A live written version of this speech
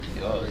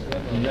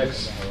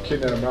Next,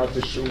 Kinnah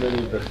Amata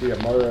Shumeni B'Chi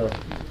Amara,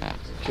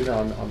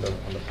 Kinnah on the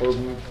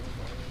program.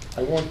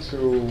 I want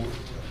to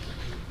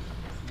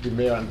be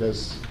mayor on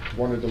this.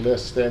 One of the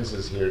last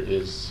stanzas here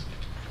is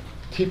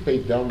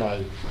Tipei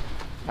Damai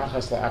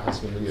Achas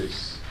LaAchas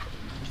Menuyos.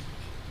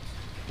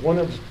 One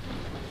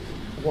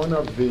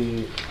of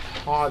the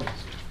hard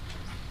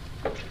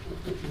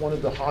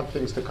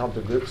things to come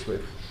to grips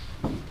with,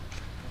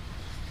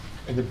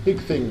 and the big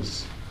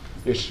things.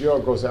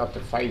 Yeshua goes out to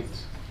fight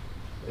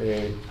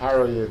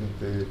Ahron and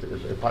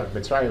the part of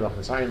Mitzrayim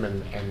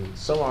and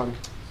so on.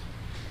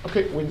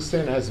 Okay, we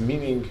understand it has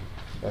meaning,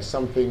 as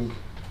something,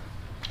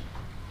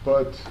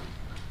 but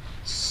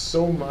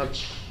so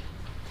much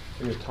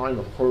in the time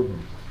of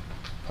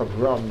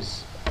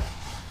pogroms,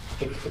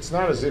 it's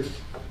not as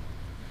if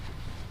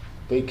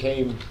they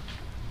came,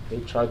 they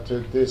tried to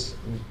this,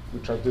 and we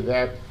tried to do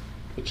that.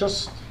 It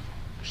just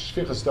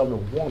Shvichas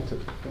Dam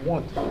wanted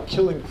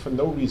killing for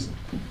no reason,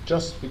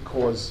 just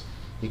because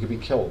he could be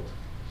killed.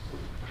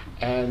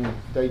 And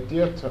the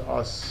idea to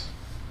us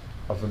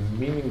of a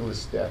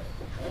meaningless death,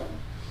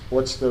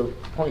 what's the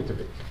point of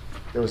it?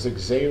 There was a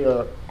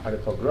gzeira at a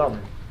pogrom,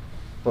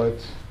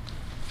 but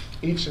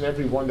each and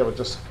every one that was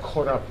just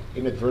caught up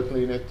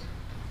inadvertently in it,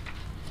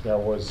 that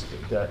was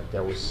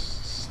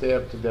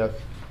stabbed to death.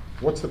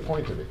 What's the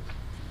point of it?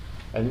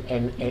 And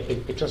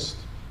it just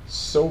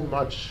so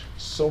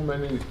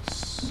many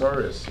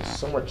sorrows,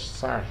 so much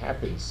sorrow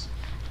happens.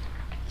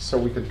 So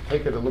we could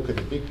take a look at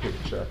the big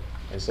picture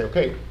and say,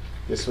 okay,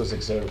 this was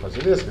exactly because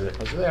of this,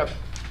 because of that.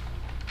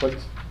 But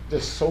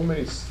there's so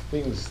many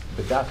things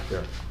the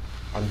doctor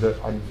on the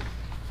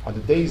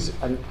days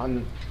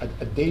on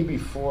a day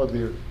before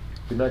the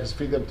Americans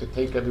freedom to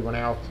take everyone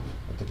out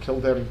and to kill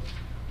them,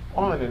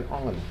 on and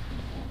on.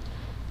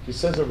 He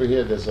says over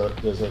here there's a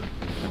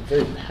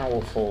very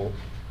powerful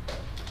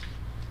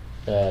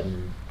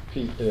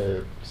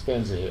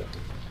stanza here.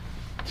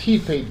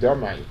 Tipei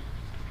damai,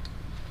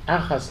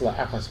 achas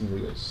la'achas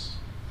menuyos.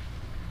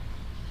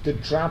 The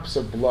drops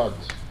of blood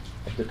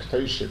of the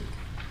Kedoshim,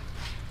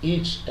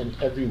 each and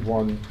every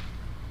one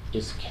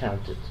is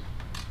counted.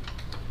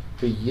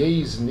 The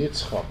yeis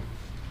nitzcham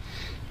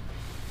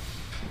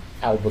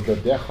al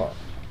bagadecha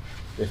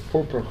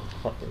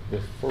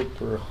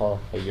v'furpercha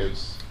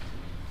hayos,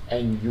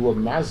 and you will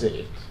maze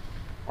it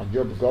on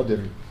your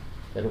begodim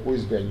that it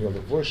always be on your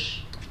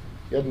levush.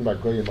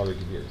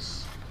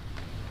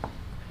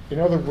 In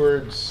other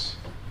words,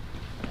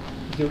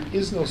 there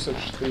is no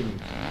such thing,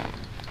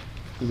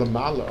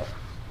 lamala.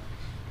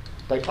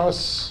 By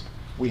us,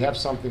 we have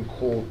something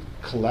called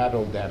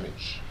collateral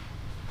damage.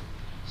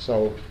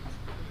 So,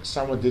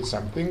 someone did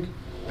something,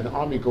 an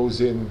army goes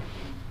in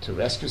to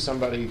rescue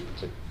somebody,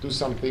 to do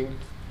something.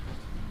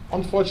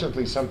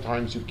 Unfortunately,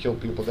 sometimes you kill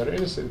people that are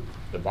innocent,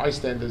 the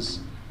bystanders.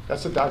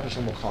 That's the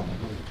Darkei Muhammad.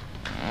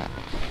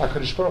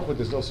 HaKadosh Baruch Hu,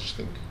 there's no such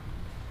thing.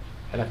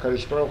 And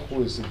HaKadosh Baruch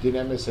Hu is the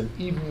dynamis, and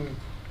even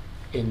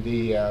in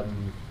the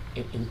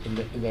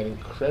in that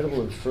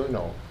incredible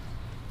inferno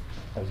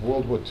of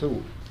World War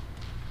II,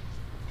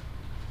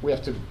 we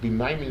have to be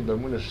maimin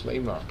b'emunah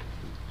shlema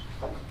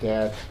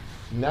that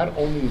not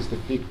only is the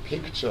big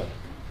picture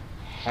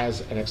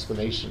has an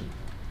explanation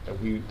that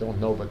we don't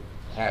know but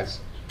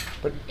has,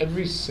 but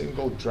every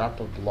single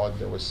drop of blood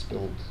that was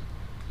spilled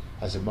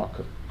has a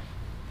makkah.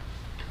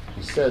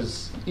 He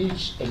says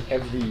each and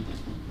every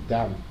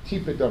dam,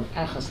 tipei dam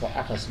achas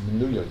la'achas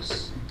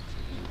menuyos.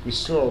 We've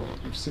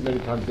seen many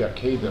times the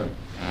Akedah,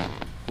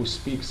 who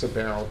speaks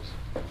about,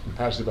 in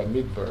Parashat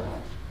Bamidbar,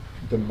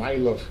 the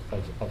mile of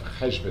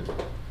cheshbon.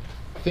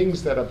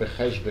 Things that are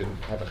becheshbon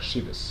have a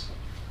chshivas,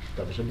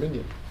 davar shel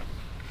minyan.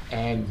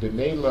 And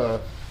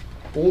b'meila,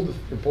 all the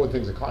important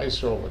things in Klal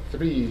Yisrael are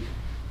 3,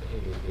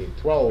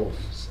 12,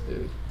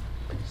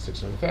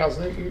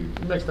 600,000.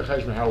 It makes the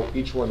cheshbon how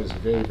each one is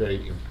very,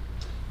 very,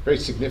 very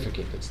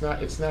significant. It's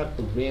not a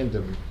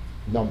random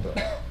number.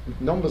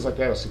 Numbers like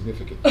that are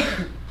significant.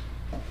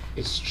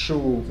 It's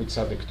true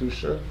mitzad the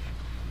kedusha.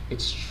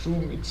 It's true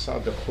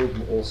mitzad the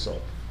churban also.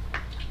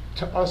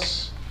 To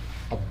us,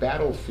 a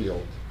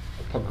battlefield,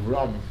 a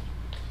pogrom,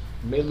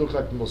 may look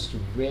like the most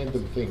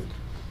random thing.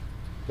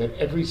 That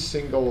every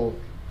single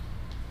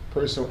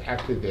person who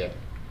acted there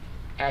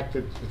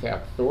acted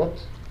without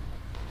thought,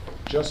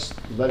 just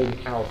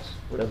letting out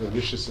whatever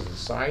vicious is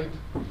inside.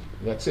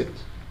 That's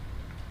it.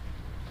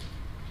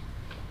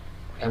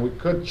 And we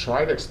could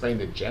try to explain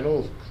the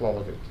general flow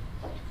of it.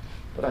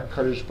 But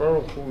HaKadosh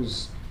Baruch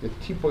Hu's the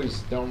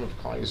tipois dam of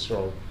Klal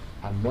Yisrael,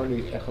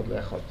 Amoni echad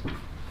leechad.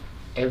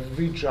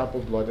 Every drop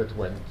of blood that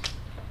went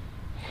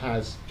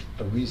has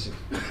a reason,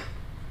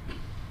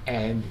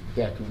 and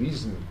that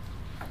reason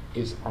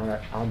is on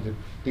the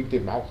big day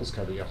Malchus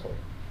Kaviyachol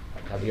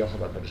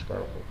HaKadosh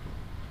Baruch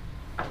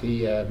Hu.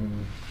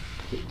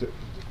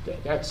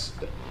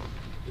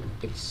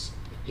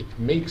 It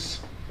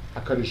makes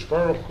HaKadosh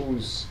Baruch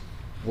Hu's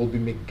will be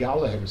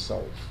Megala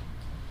himself.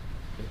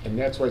 And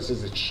that's why it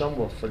says it's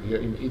Shamwa for the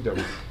Yom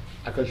Idom.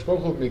 HaKadosh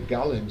Baruch Hu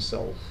Megala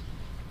himself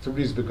through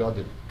his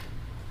begodim.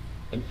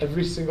 And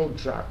every single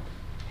drop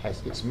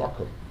has its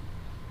makom.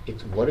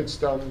 It's what it's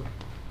done,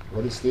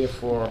 what it's there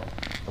for,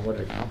 and what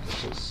it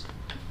accomplishes.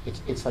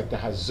 It's like the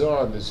Hazor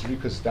and the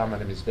Zrikas Dam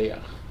and the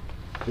Mizbeach.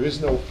 There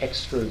is no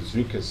extra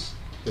Zrikas.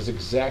 There's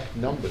exact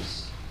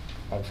numbers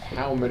of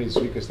how many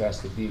Zrikas there has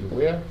to be and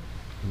where,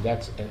 and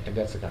that's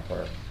the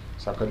Kapara.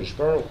 So HaKadosh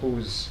Baruch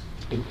Hu's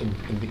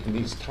in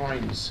these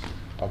times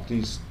of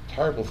these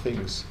terrible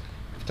things,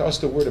 to us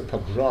the word of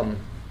pogrom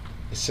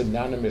is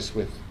synonymous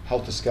with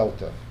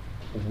helter-skelter,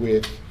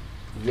 with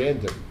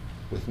random,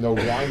 with no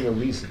rhyme or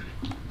reason.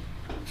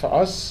 For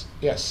us,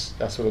 yes,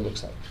 that's what it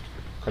looks like.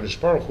 Kadosh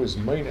Baruch Hu is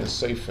Meina and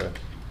Sefer,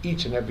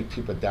 each and every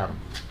tipa dam.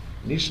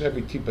 And each and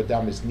every tipa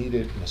dam is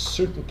needed in a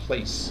certain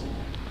place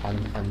on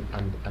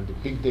the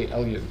big day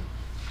Elyon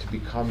to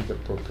become the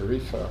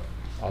peripher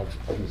of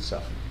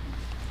Yitzhak.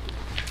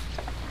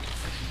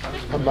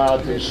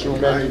 אמרתי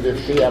שומני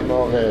בפי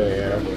המורה